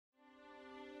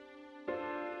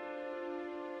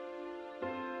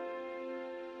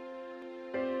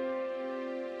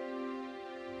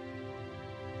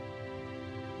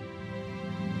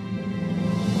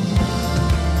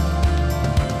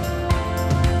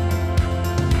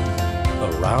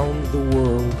Around the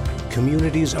world,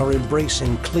 communities are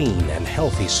embracing clean and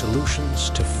healthy solutions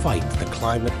to fight the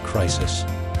climate crisis.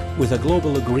 With a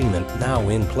global agreement now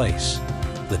in place,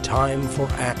 the time for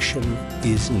action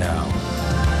is now.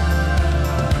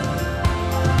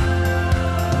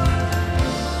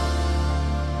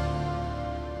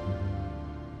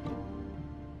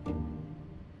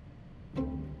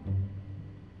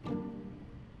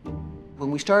 When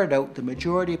we started out, the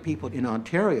majority of people in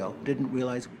Ontario didn't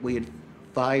realize we had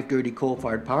 5 dirty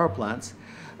coal-fired power plants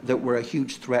that were a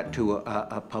huge threat to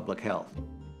public health.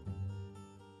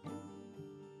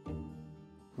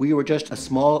 We were just a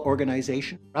small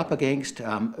organization up against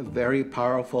very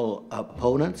powerful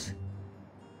opponents.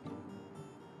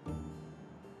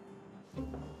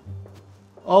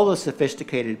 All the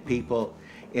sophisticated people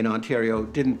in Ontario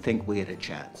didn't think we had a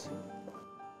chance.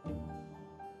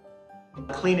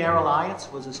 Clean Air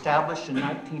Alliance was established in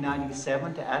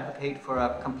 1997 to advocate for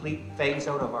a complete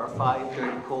phase-out of our 5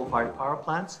 dirty coal-fired power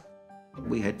plants.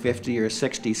 We had 50 or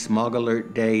 60 smog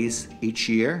alert days each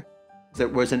year. There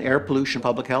was an air pollution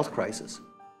public health crisis.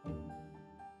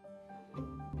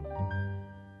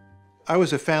 I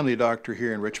was a family doctor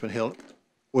here in Richmond Hill. It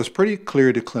was pretty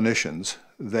clear to clinicians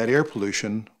that air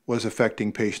pollution was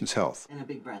affecting patients' health. And a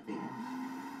big breath in.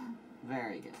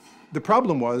 Very good. The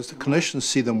problem was the clinicians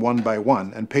see them one by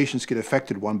one, and patients get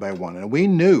affected one by one. And we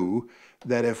knew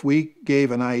that if we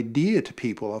gave an idea to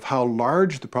people of how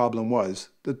large the problem was,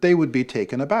 that they would be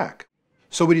taken aback.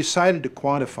 So we decided to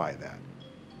quantify that.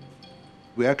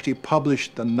 We actually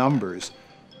published the numbers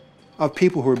of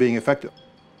people who are being affected.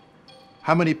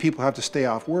 How many people have to stay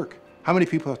off work? How many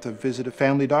people have to visit a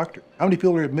family doctor? How many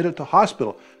people are admitted to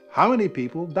hospital? How many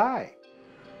people die?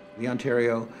 The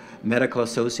Ontario Medical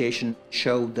Association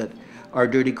showed that our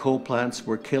dirty coal plants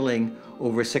were killing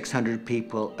over 600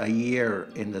 people a year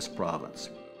in this province.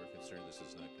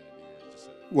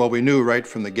 Well, we knew right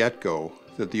from the get-go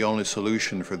that the only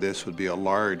solution for this would be a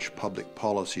large public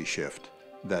policy shift,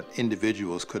 that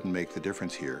individuals couldn't make the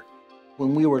difference here.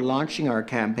 When we were launching our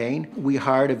campaign, we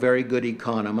hired a very good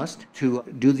economist to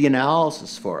do the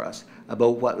analysis for us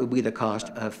about what would be the cost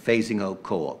of phasing out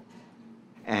coal.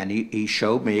 And he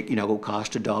showed me, it will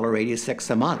cost $1.86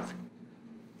 a month.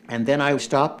 And then I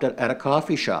stopped at a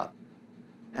coffee shop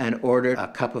and ordered a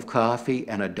cup of coffee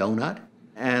and a donut.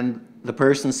 And the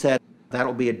person said,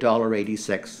 that'll be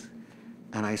 $1.86.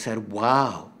 And I said,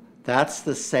 wow, that's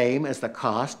the same as the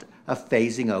cost of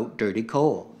phasing out dirty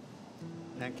coal.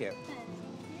 Thank you.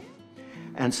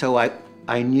 And so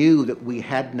I knew that we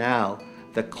had now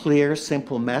the clear,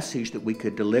 simple message that we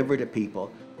could deliver to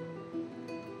people.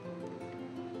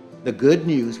 The good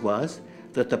news was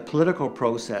that the political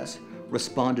process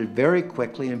responded very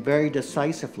quickly and very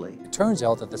decisively. It turns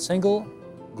out that the single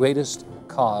greatest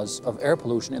cause of air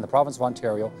pollution in the province of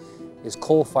Ontario is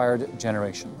coal-fired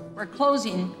generation. We're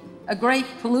closing a great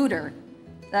polluter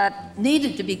that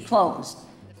needed to be closed.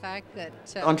 The fact that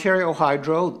Ontario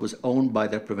Hydro was owned by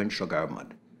the provincial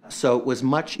government, so it was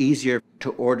much easier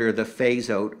to order the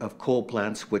phase-out of coal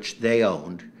plants which they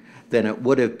owned than it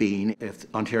would have been if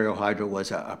Ontario Hydro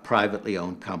was a privately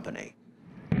owned company.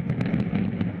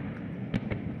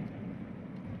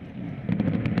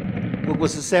 It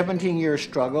was a 17-year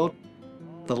struggle.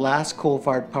 The last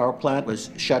coal-fired power plant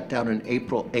was shut down on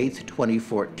April 8th,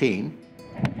 2014.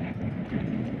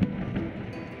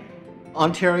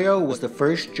 Ontario was the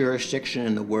first jurisdiction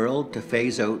in the world to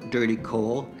phase out dirty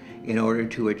coal in order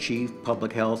to achieve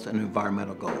public health and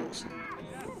environmental goals.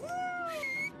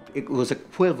 It was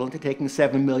equivalent to taking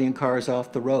 7 million cars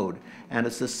off the road, and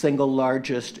it's the single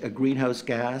largest greenhouse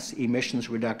gas emissions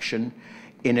reduction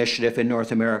initiative in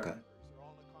North America.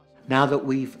 Now that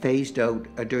we've phased out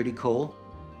a dirty coal,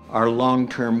 our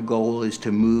long-term goal is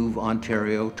to move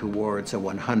Ontario towards a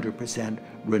 100%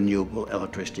 renewable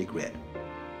electricity grid.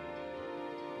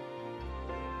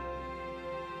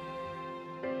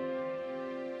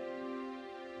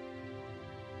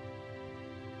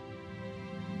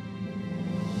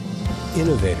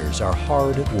 Innovators are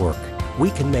hard at work.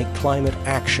 We can make climate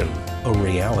action a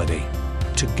reality.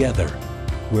 Together,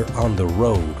 we're on the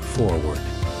road forward.